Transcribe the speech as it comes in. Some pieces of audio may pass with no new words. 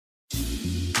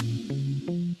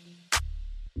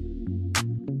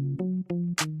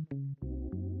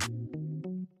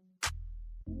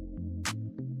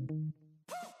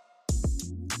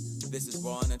This is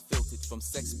raw and unfiltered, from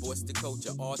sex, sports to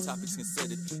culture, all topics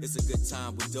considered. It's a good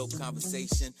time with dope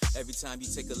conversation. Every time you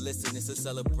take a listen, it's a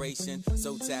celebration.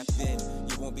 So tap in,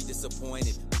 you won't be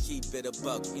disappointed. Keep it a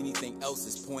buck, anything else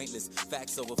is pointless.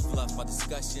 Facts over fluff, our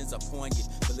discussions are poignant.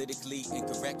 Politically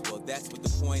incorrect, well that's what the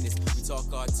point is. We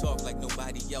talk our talk like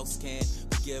nobody else can.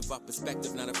 We give our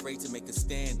perspective, not afraid to make a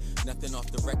stand. Nothing off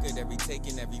the record, every take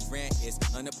and every rant is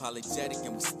unapologetic,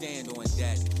 and we stand on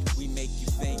that. We make you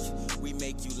think, we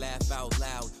make you laugh out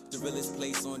loud. The realest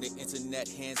place on the internet,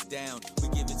 hands down. We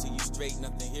give it to you straight,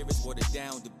 nothing here is watered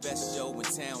down. The best show in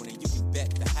town, and you can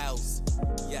bet the house.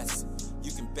 Yes,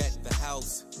 you can bet the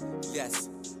house. Yes,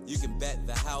 you can bet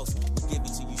the house. We give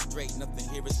it to you straight, nothing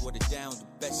here is watered down. The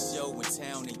best show in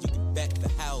town, and you can bet the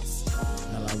house.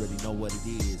 Y'all already know what it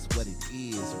is, what it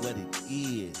is, what it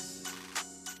is.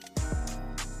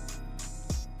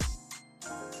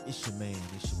 It's your man,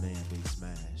 Big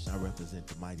Smash. I represent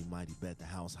the mighty Bet the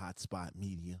House Hotspot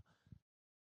Media.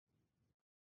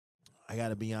 I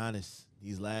gotta be honest,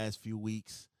 these last few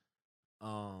weeks,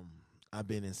 I've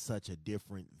been in such a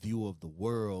different view of the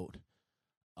world.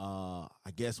 I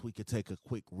guess we could take a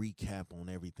quick recap on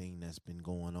everything that's been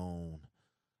going on.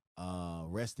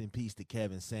 Rest in peace to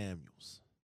Kevin Samuels.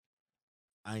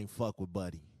 I ain't fuck with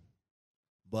Buddy,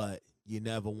 but you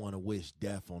never want to wish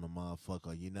death on a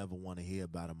motherfucker. You never want to hear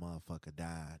about a motherfucker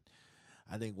died.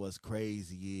 I think what's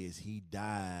crazy is he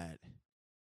died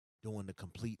doing the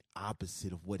complete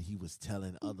opposite of what he was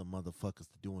telling other motherfuckers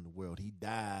to do in the world. He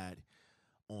died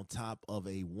on top of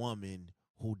a woman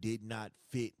who did not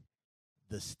fit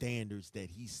the standards that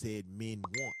he said men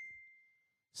want.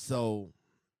 So,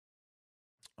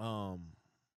 I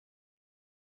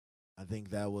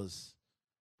think that was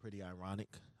pretty ironic,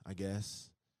 I guess.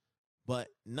 But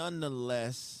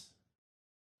nonetheless,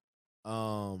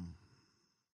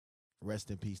 rest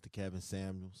in peace to Kevin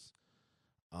Samuels.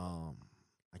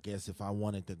 I guess if I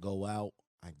wanted to go out,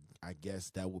 I guess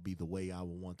that would be the way I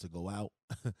would want to go out.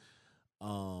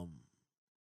 On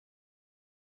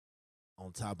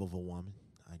top of a woman,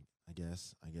 I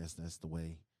guess that's the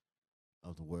way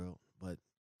of the world. But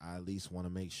I at least want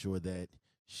to make sure that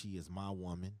she is my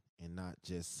woman and not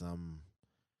just some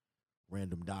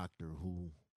random doctor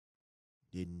who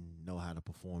didn't know how to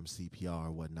perform CPR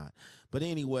or whatnot. But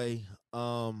anyway,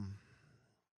 I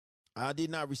did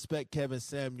not respect Kevin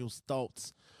Samuels'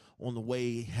 thoughts on the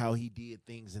way how he did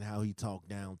things and how he talked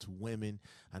down to women.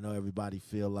 I know everybody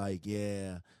feel like,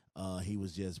 he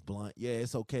was just blunt. Yeah,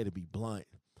 it's okay to be blunt,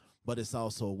 but it's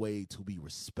also a way to be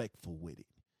respectful with it.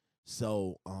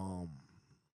 So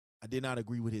I did not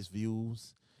agree with his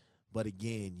views, but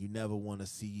again, you never want to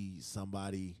see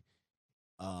somebody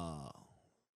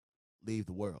leave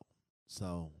the world.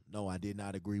 So, no, I did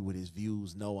not agree with his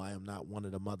views. No, I am not one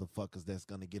of the motherfuckers that's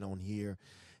going to get on here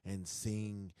and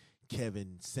sing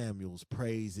Kevin Samuels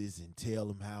praises and tell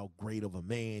him how great of a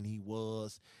man he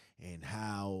was and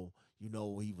how,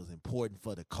 he was important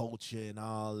for the culture and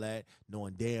all that,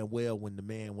 knowing damn well when the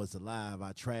man was alive,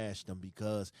 I trashed him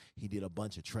because he did a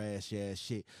bunch of trash-ass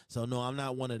shit. So, no, I'm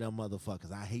not one of them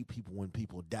motherfuckers. I hate people when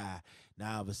people die.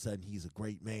 Now, all of a sudden, he's a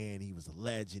great man. He was a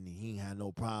legend, and he ain't had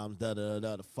no problems,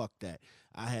 da-da-da-da. Fuck that.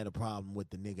 I had a problem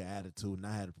with the nigga attitude, and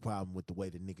I had a problem with the way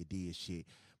the nigga did shit.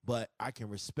 But I can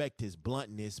respect his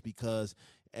bluntness because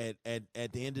at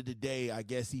the end of the day, I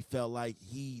guess he felt like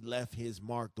he left his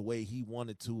mark the way he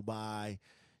wanted to by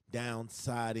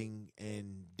downsiding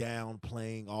and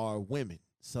downplaying our women.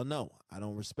 So, no, I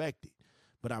don't respect it.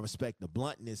 But I respect the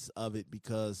bluntness of it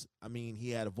because, he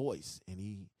had a voice, and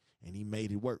he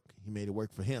made it work. He made it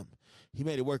work for him. He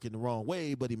made it work in the wrong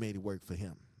way, but he made it work for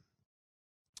him.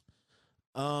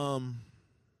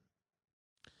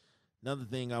 Another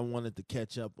thing I wanted to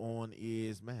catch up on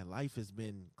is, man, life has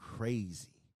been crazy.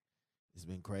 It's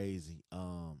been crazy.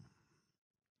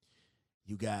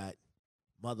 You got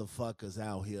motherfuckers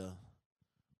out here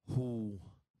who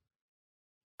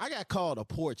I got called a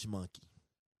porch monkey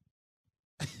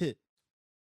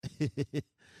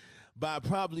by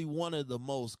probably one of the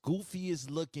most goofiest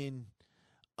looking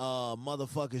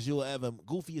motherfuckers you'll ever,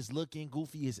 goofiest looking,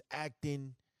 goofiest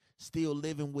acting, still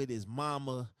living with his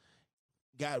mama,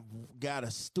 got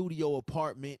a studio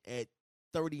apartment at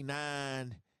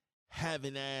 39,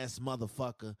 having ass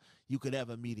motherfucker you could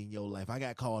ever meet in your life. I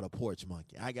got called a porch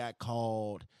monkey. I got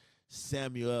called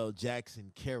Samuel L.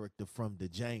 Jackson character from the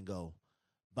Django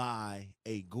by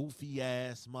a goofy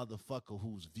ass motherfucker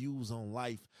whose views on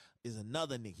life is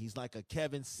another nigga. He's like a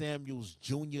Kevin Samuels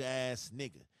Jr. ass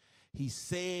nigga. He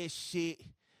says shit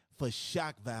for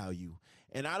shock value.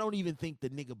 And I don't even think the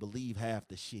nigga believe half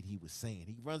the shit he was saying.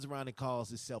 He runs around and calls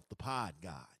himself the pod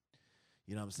god.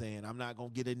 You know what I'm saying? I'm not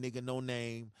going to get a nigga no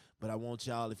name, but I want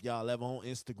y'all, if y'all ever on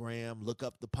Instagram, look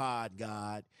up the Pod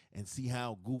God and see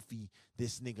how goofy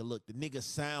this nigga look. The nigga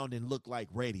sound and look like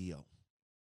radio.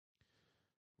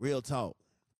 Real talk.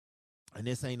 And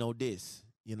this ain't no diss.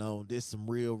 You know, this some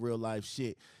real life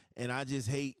shit. And I just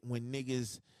hate when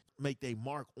niggas make they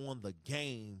mark on the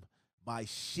game by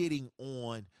shitting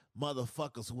on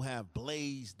motherfuckers who have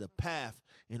blazed the path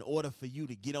in order for you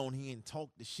to get on here and talk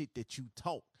the shit that you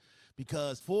talk.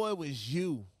 Because before it was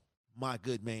you, my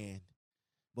good man,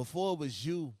 before it was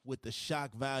you with the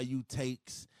shock value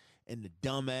takes and the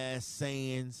dumbass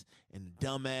sayings and the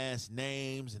dumbass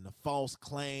names and the false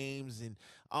claims and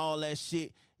all that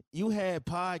shit, you had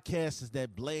podcasters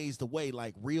that blazed away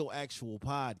like real actual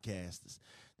podcasters.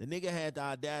 The nigga had the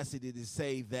audacity to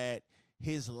say that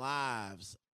his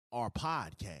lives are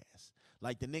podcasts.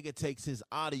 Like the nigga takes his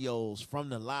audios from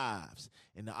the lives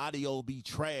and the audio be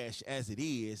trash as it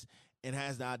is and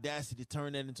has the audacity to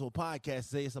turn that into a podcast and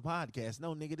say it's a podcast.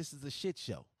 No, nigga, this is a shit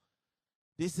show.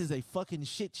 This is a fucking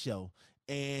shit show.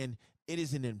 And it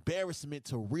is an embarrassment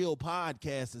to real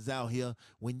podcasters out here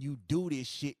when you do this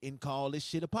shit and call this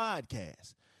shit a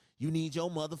podcast. You need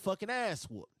your motherfucking ass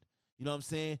whooped. You know what I'm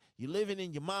saying? You're living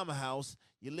in your mama house.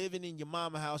 You're living in your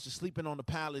mama house. You're sleeping on the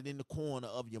pallet in the corner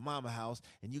of your mama house,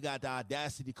 and you got the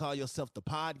audacity to call yourself the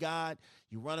pod god.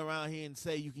 You run around here and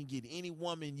say you can get any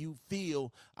woman you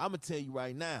feel. I'm going to tell you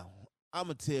right now. I'm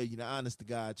going to tell you the honest to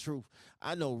God truth.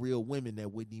 I know real women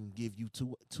that wouldn't even give you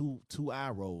two eye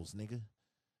rolls, nigga.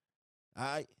 All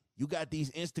right? You got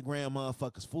these Instagram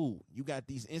motherfuckers fooled. You got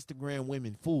these Instagram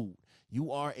women fooled.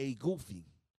 You are a goofy.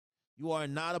 You are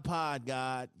not a pod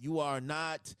god. You are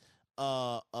not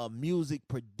a music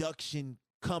production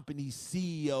company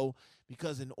CEO,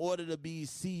 because in order to be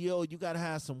CEO, you got to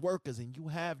have some workers, and you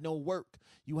have no work.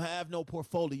 You have no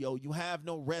portfolio. You have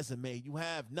no resume. You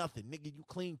have nothing. Nigga, you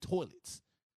clean toilets.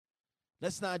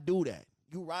 Let's not do that.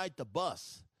 You ride the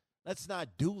bus. Let's not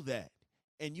do that.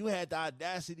 And you had the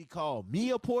audacity to call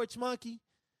me a porch monkey?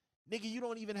 Nigga, you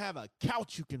don't even have a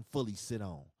couch you can fully sit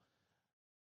on.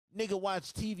 Nigga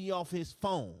watch TV off his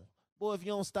phone. Boy, if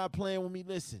you don't stop playing with me,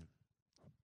 listen.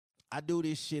 I do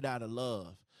this shit out of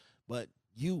love. But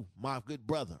you, my good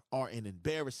brother, are an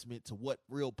embarrassment to what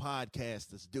real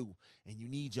podcasters do. And you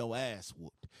need your ass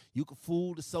whooped. You can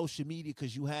fool the social media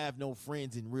because you have no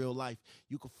friends in real life.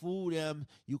 You can fool them.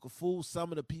 You can fool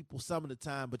some of the people some of the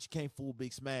time, but you can't fool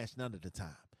Big Smash none of the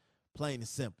time. Plain and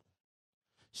simple.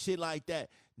 Shit like that.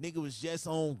 Nigga was just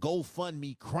on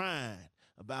GoFundMe crying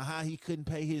about how he couldn't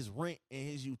pay his rent and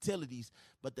his utilities,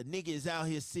 but the nigga is out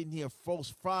here sitting here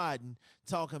false frauding,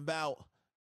 talking about,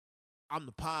 I'm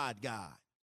the pod god.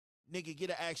 Nigga,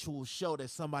 get an actual show that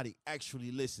somebody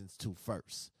actually listens to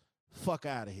first. Fuck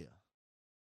out of here.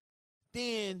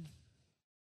 Then,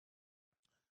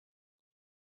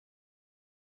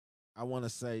 I want to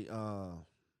say,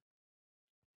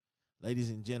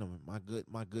 ladies and gentlemen,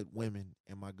 my good women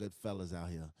and my good fellas out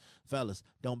here. Fellas,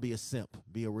 don't be a simp.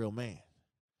 Be a real man.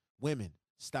 Women,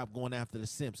 stop going after the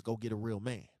simps. Go get a real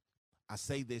man. I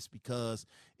say this because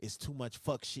it's too much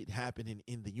fuck shit happening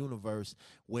in the universe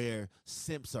where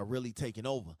simps are really taking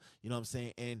over. You know what I'm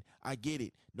saying? And I get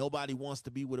it. Nobody wants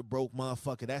to be with a broke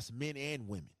motherfucker. That's men and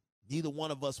women. Neither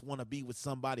one of us want to be with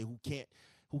somebody who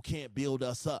can't build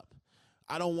us up.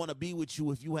 I don't want to be with you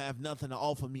if you have nothing to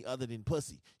offer me other than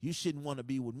pussy. You shouldn't want to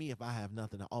be with me if I have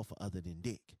nothing to offer other than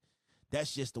dick.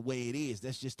 That's just the way it is.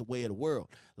 That's just the way of the world.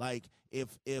 Like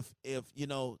if you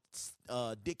know,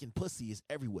 dick and pussy is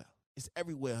everywhere. It's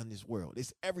everywhere in this world.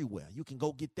 It's everywhere. You can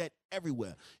go get that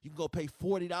everywhere. You can go pay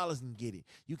 $40 and get it.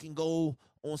 You can go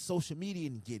on social media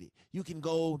and get it. You can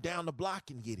go down the block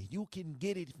and get it. You can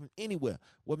get it from anywhere.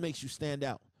 What makes you stand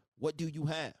out? What do you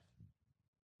have?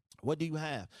 What do you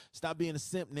have? Stop being a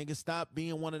simp, nigga. Stop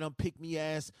being one of them pick-me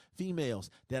ass females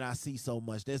that I see so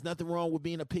much. There's nothing wrong with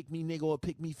being a pick-me nigga or a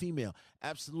pick-me female.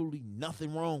 Absolutely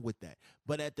nothing wrong with that.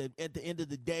 But at the end of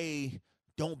the day,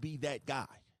 don't be that guy.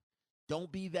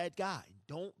 Don't be that guy.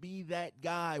 Don't be that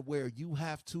guy where you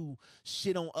have to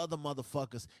shit on other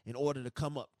motherfuckers in order to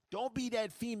come up. Don't be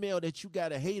that female that you got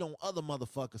to hate on other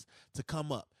motherfuckers to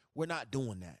come up. We're not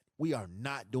doing that. We are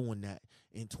not doing that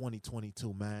in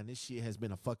 2022, man. This shit has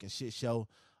been a fucking shit show.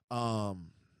 And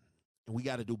we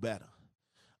got to do better.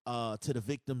 To the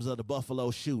victims of the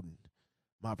Buffalo shooting,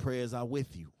 my prayers are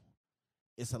with you.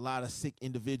 It's a lot of sick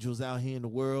individuals out here in the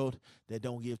world that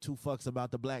don't give two fucks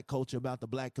about the black culture, about the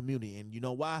black community. And you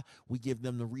know why? We give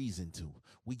them the reason to.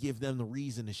 We give them the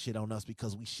reason to shit on us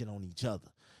because we shit on each other.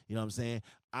 You know what I'm saying?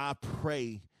 I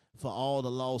pray for all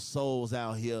the lost souls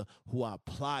out here who are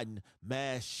plotting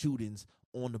mass shootings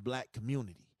on the black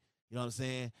community. You know what I'm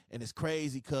saying? And it's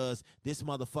crazy because this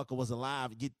motherfucker was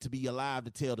alive, get to be alive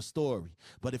to tell the story.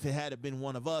 But if it had been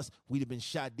one of us, we'd have been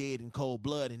shot dead in cold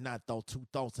blood and not thought two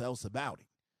thoughts else about it.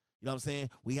 You know what I'm saying?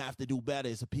 We have to do better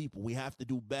as a people. We have to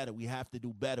do better. We have to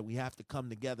do better. We have to come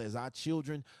together as our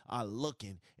children are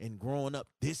looking and growing up.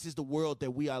 This is the world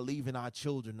that we are leaving our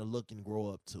children to look and grow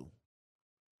up to.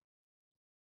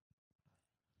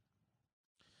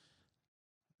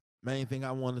 Main thing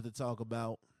I wanted to talk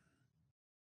about,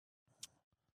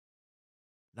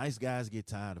 nice guys get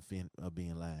tired of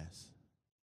being last.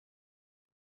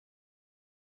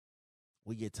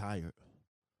 We get tired.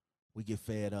 We get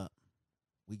fed up.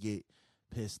 We get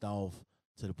pissed off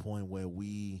to the point where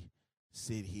we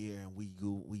sit here and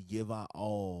we give our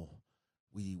all.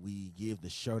 We give the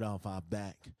shirt off our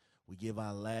back. We give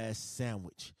our last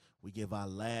sandwich. We give our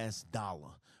last dollar.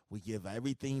 We give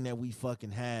everything that we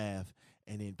fucking have,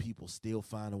 and then people still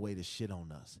find a way to shit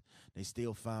on us. They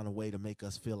still find a way to make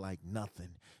us feel like nothing.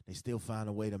 They still find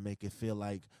a way to make it feel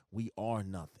like we are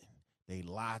nothing. They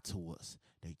lie to us.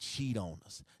 They cheat on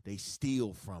us. They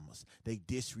steal from us. They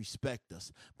disrespect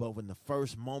us. But when the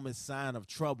first moment sign of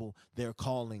trouble, they're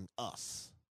calling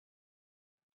us.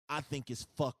 I think it's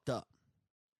fucked up.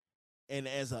 And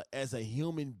as a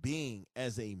human being,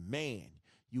 as a man,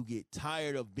 you get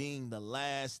tired of being the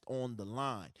last on the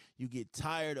line. You get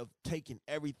tired of taking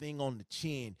everything on the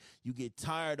chin. You get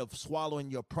tired of swallowing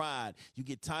your pride. You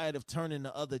get tired of turning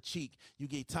the other cheek. You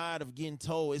get tired of getting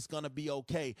told it's going to be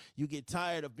okay. You get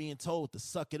tired of being told to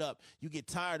suck it up. You get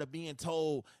tired of being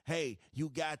told, hey, you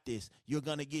got this. You're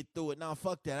going to get through it. Now,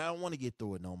 fuck that. I don't want to get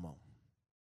through it no more.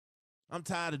 I'm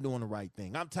tired of doing the right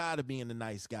thing. I'm tired of being the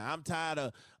nice guy. I'm tired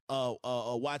of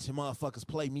watching motherfuckers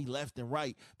play me left and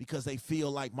right because they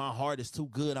feel like my heart is too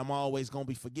good. I'm always going to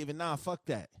be forgiving. Nah, fuck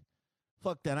that.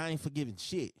 Fuck that. I ain't forgiving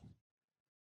shit.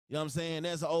 You know what I'm saying?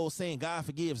 There's an old saying, God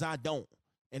forgives, I don't.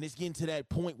 And it's getting to that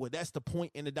point where that's the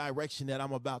point in the direction that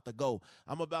I'm about to go.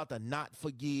 I'm about to not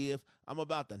forgive. I'm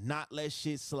about to not let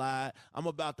shit slide. I'm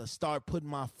about to start putting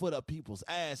my foot up people's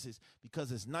asses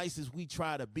because as nice as we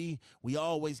try to be, we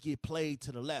always get played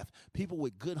to the left. People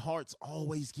with good hearts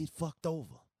always get fucked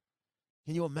over.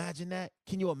 Can you imagine that?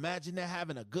 Can you imagine that,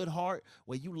 having a good heart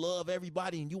where you love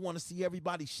everybody and you want to see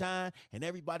everybody shine and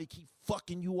everybody keep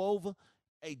fucking you over?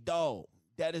 Hey, dog.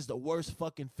 That is the worst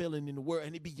fucking feeling in the world.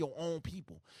 And it be your own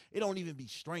people. It don't even be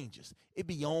strangers. It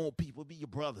be your own people. It be your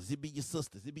brothers. It be your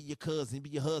sisters. It be your cousins. It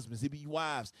be your husbands. It be your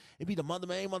wives. It be the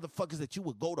main motherfuckers that you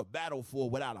would go to battle for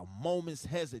without a moment's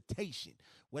hesitation,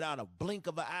 without a blink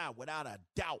of an eye, without a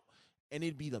doubt. And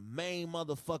it'd be the main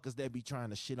motherfuckers that be trying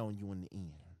to shit on you in the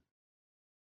end.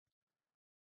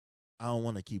 I don't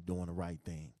want to keep doing the right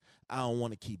thing. I don't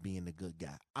want to keep being the good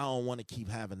guy. I don't want to keep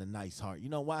having a nice heart. You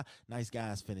know why? Nice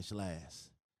guys finish last.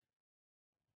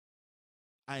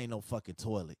 I ain't no fucking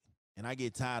toilet. And I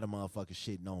get tired of motherfuckers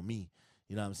shitting on me.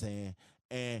 You know what I'm saying?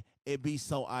 And it be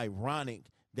so ironic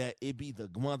that it be the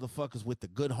motherfuckers with the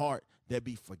good heart that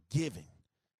be forgiving.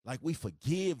 Like, we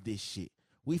forgive this shit.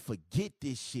 We forget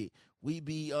this shit. We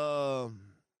be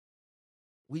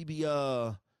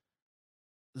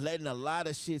letting a lot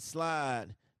of shit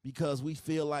slide because we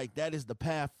feel like that is the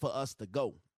path for us to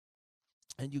go.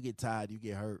 And you get tired, you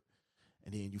get hurt,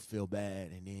 and then you feel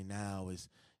bad. And then now it's,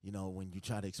 you know, when you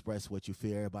try to express what you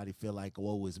feel, everybody feel like,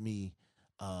 woe is me.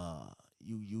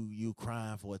 You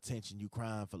crying for attention, you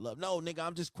crying for love. No, nigga,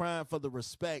 I'm just crying for the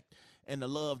respect and the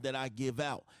love that I give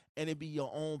out. And it be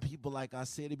your own people, like I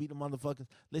said, it be the motherfuckers.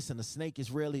 Listen, a snake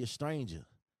is rarely a stranger.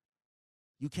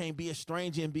 You can't be a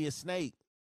stranger and be a snake.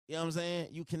 You know what I'm saying?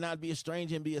 You cannot be a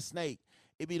stranger and be a snake.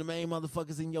 It be the main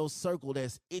motherfuckers in your circle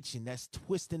that's itching, that's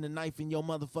twisting the knife in your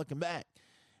motherfucking back.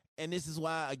 And this is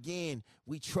why, again,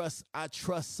 I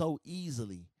trust so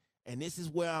easily. And this is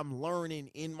where I'm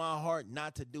learning in my heart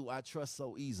not to do. I trust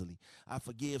so easily. I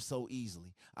forgive so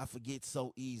easily. I forget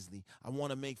so easily. I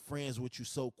want to make friends with you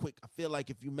so quick. I feel like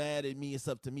if you mad at me, it's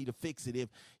up to me to fix it. If,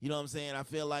 you know what I'm saying, I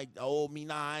feel like, oh,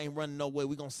 I ain't running nowhere.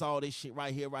 We're going to solve this shit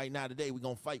right here, right now, today. We're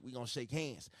going to fight. We're going to shake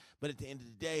hands. But at the end of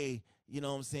the day, you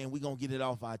know what I'm saying, we're going to get it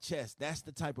off our chest. That's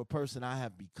the type of person I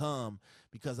have become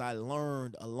because I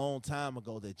learned a long time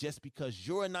ago that just because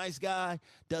you're a nice guy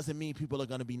doesn't mean people are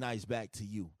going to be nice back to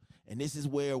you. And this is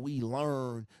where we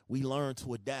learn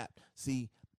to adapt. See,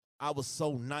 I was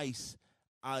so nice.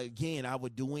 I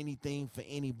would do anything for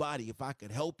anybody. If I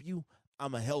could help you,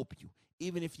 I'm going to help you.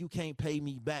 Even if you can't pay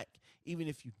me back, even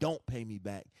if you don't pay me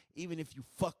back, even if you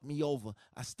fuck me over,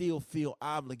 I still feel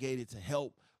obligated to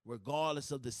help.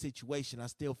 Regardless of the situation, I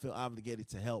still feel obligated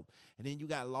to help. And then you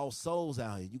got lost souls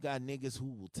out here. You got niggas who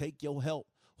will take your help,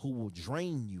 who will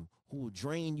drain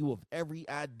you of every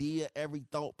idea, every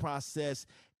thought process,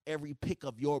 every pick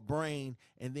of your brain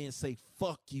and then say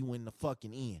fuck you in the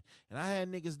fucking end. And I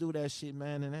had niggas do that shit,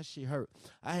 man, and that shit hurt.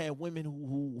 I had women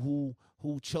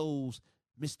who chose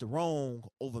Mr. Wrong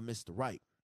over Mr. Right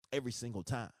every single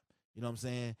time. You know what I'm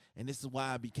saying? And this is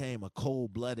why I became a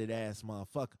cold-blooded ass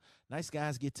motherfucker. Nice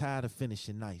guys get tired of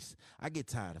finishing nice. I get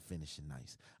tired of finishing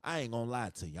nice. I ain't gonna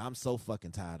lie to you. I'm so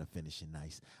fucking tired of finishing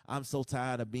nice. I'm so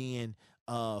tired of being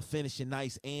finishing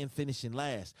nice and finishing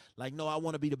last. Like, no, I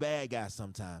want to be the bad guy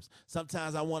sometimes.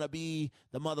 Sometimes I want to be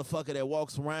the motherfucker that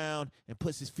walks around and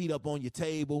puts his feet up on your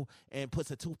table and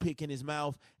puts a toothpick in his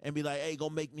mouth and be like, hey, go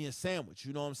make me a sandwich.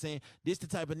 You know what I'm saying? This the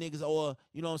type of niggas, or,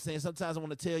 you know what I'm saying? Sometimes I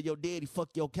want to tell your daddy,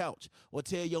 fuck your couch, or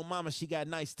tell your mama she got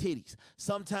nice titties.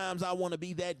 Sometimes I want to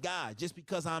be that guy just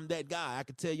because I'm that guy. I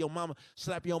could tell your mama,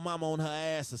 slap your mama on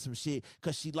her ass or some shit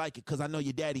because she like it, because I know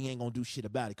your daddy ain't going to do shit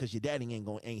about it, because your daddy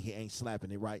ain't slapping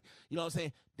it right. You know what I'm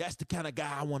saying? That's the kind of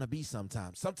guy I want to be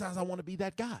sometimes. Sometimes I want to be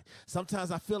that guy.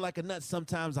 Sometimes I feel like a nut.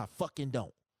 Sometimes I fucking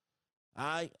don't.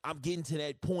 I'm getting to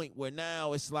that point where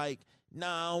now it's like,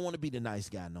 nah, I don't want to be the nice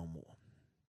guy no more.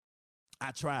 I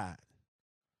tried.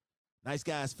 Nice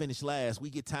guys finish last.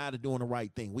 We get tired of doing the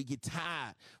right thing. We get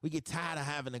tired. We get tired of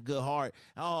having a good heart.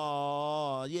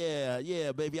 Oh,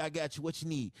 yeah, baby, I got you. What you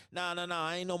need? Nah,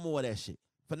 I ain't no more of that shit.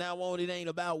 From now on, it ain't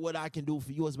about what I can do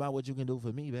for you. It's about what you can do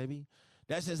for me, baby.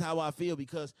 That's just how I feel,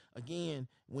 because, again,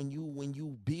 when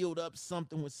you build up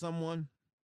something with someone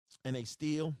and they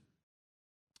steal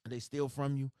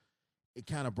from you, it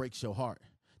kind of breaks your heart.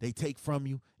 They take from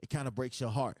you, it kind of breaks your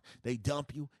heart. They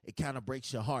dump you, it kind of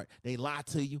breaks your heart. They lie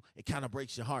to you, it kind of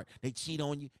breaks your heart. They cheat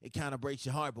on you, it kind of breaks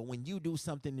your heart. But when you do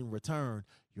something in return,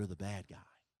 you're the bad guy.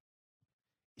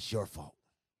 It's your fault.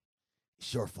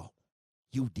 It's your fault.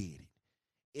 You did it.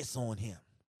 It's on him.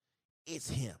 It's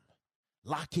him.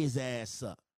 Lock his ass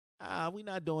up. We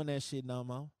not doing that shit no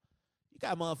more. You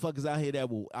got motherfuckers out here that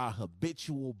are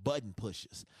habitual button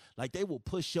pushers. Like, they will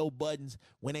push your buttons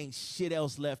when ain't shit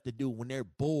else left to do. When they're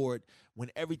bored, when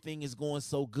everything is going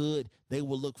so good, they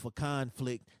will look for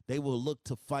conflict. They will look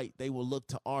to fight. They will look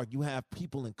to argue. You have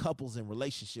people and couples in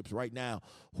relationships right now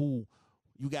who,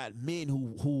 you got men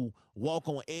who walk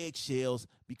on eggshells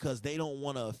because they don't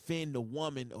want to offend the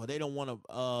woman, or they don't want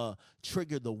to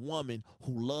trigger the woman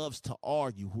who loves to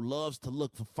argue, who loves to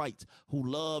look for fights, who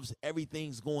loves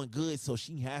everything's going good, so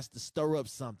she has to stir up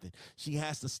something. She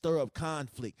has to stir up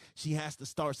conflict. She has to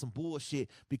start some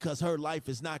bullshit because her life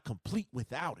is not complete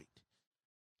without it.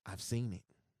 I've seen it.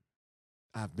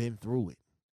 I've been through it.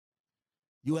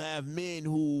 You have men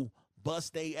who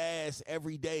bust their ass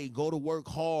every day, go to work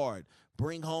hard,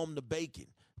 bring home the bacon,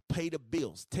 pay the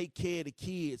bills, take care of the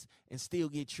kids, and still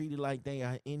get treated like they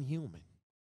are inhuman.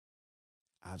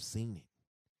 I've seen it.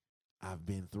 I've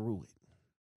been through it.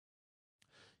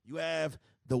 You have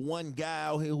the one guy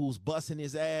out here who's busting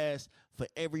his ass for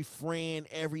every friend,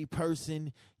 every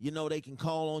person. You know, they can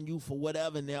call on you for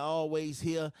whatever, and they're always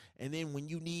here. And then when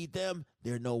you need them,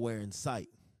 they're nowhere in sight.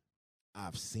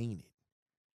 I've seen it.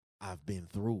 I've been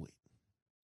through it.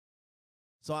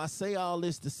 So I say all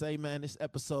this to say, man, this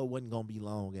episode wasn't going to be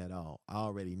long at all. I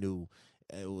already knew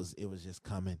it was just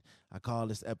coming. I call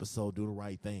this episode Do the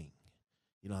Right Thing.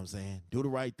 You know what I'm saying? Do the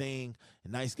right thing.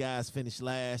 And nice guys finish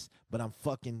last, but I'm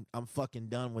fucking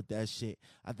done with that shit.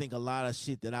 I think a lot of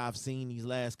shit that I've seen these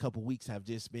last couple weeks have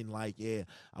just been like, yeah,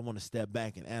 I want to step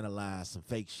back and analyze some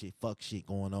fake shit, fuck shit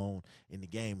going on in the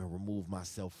game and remove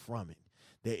myself from it.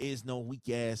 There is no weak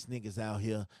ass niggas out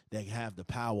here that have the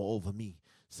power over me.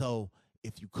 So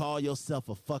if you call yourself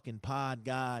a fucking pod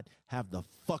god, have the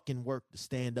fucking work to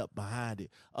stand up behind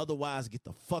it. Otherwise, get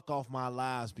the fuck off my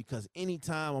lives, because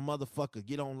anytime a motherfucker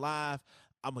get on live,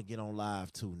 I'm going to get on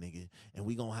live too, nigga. And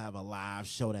we going to have a live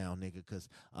showdown, nigga, because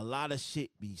a lot of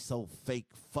shit be so fake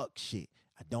fuck shit.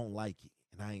 I don't like it,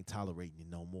 and I ain't tolerating it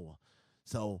no more.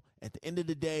 So at the end of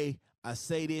the day, I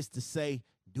say this to say,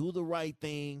 do the right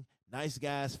thing. Nice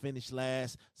guys finish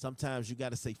last. Sometimes you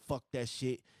got to say fuck that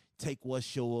shit. Take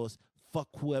what's yours. Fuck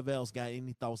whoever else got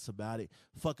any thoughts about it.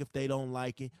 Fuck if they don't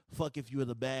like it. Fuck if you're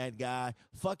the bad guy.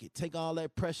 Fuck it. Take all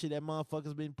that pressure that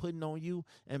motherfuckers been putting on you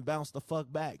and bounce the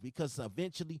fuck back, because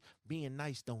eventually being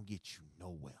nice don't get you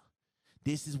nowhere.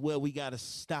 This is where we got to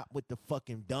stop with the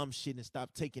fucking dumb shit and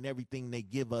stop taking everything they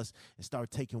give us and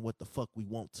start taking what the fuck we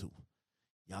want to.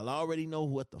 Y'all already know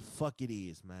what the fuck it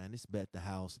is, man. It's Bet the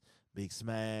House. Big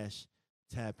Smash.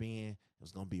 Tap in.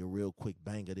 It's going to be a real quick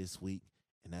banger this week,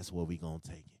 and that's where we going to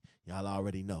take it. Y'all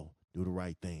already know. Do the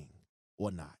right thing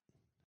or not.